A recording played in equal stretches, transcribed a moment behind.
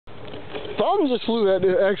Something just flew that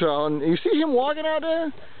Exile, and you see him walking out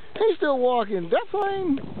there? He's still walking. That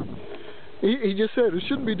plane, he just said it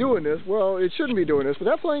shouldn't be doing this. Well, it shouldn't be doing this, but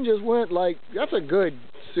that plane just went like, that's a good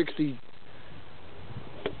 60.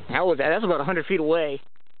 How was that? That's about 100 feet away.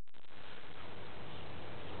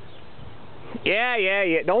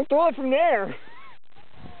 Yeah. Don't throw it from there.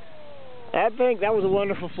 I think that was a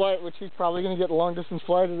wonderful flight, which he's probably going to get the long distance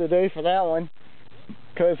flight of the day for that one.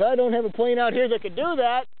 Because I don't have a plane out here that could do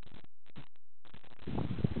that.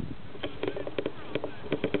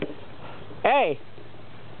 Hey,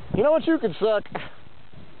 you know what you could suck?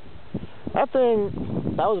 That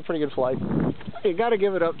was a pretty good flight. You got to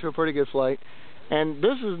give it up to a pretty good flight. And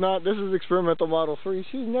this is experimental Model 3.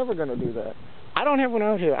 She's never going to do that. I don't have one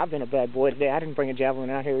out here. I've been a bad boy today. I didn't bring a javelin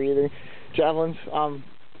out here either. Javelins, some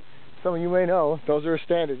of you may know, those are a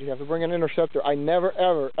standard. You have to bring an interceptor. I never,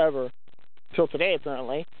 ever, till today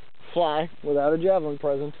apparently, fly without a javelin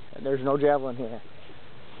present. And there's no javelin here.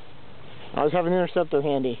 I always have an interceptor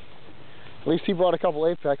handy. At least he brought a couple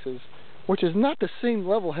Apexes, which is not the same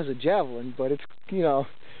level as a javelin, but it's, you know,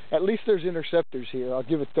 at least there's interceptors here. I'll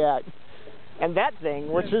give it that. And that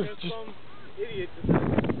thing, which is just...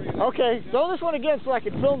 Okay, throw this one again so I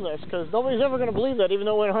can film this, because nobody's ever going to believe that, even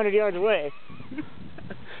though it went 100 yards away.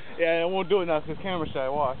 Yeah, I won't do it now because camera shy.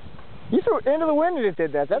 Watch. You threw it into the wind and it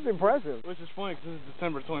did that. That's impressive. Which is funny because this is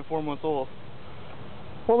December. It's only 4 months old.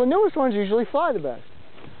 Well, the newest ones usually fly the best.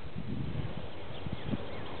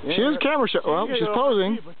 Yeah, she is camera shy. Well, she's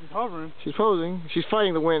posing. But she's hovering. She's posing. She's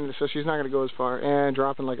fighting the wind, so she's not going to go as far. And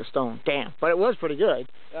dropping like a stone. Damn. But it was pretty good.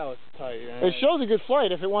 That was tight. Yeah. It shows a good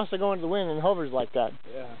flight if it wants to go into the wind and hovers like that.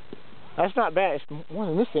 Yeah. That's not bad. It's more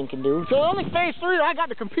than this thing can do. So only phase 3 I got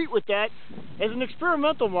to compete with that is an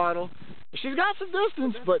experimental model. She's got some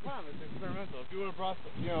distance, but... It's experimental. If you would have brought,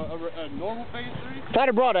 you know, a normal phase 3... If I'd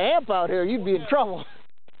have brought a amp out here, you'd be in trouble.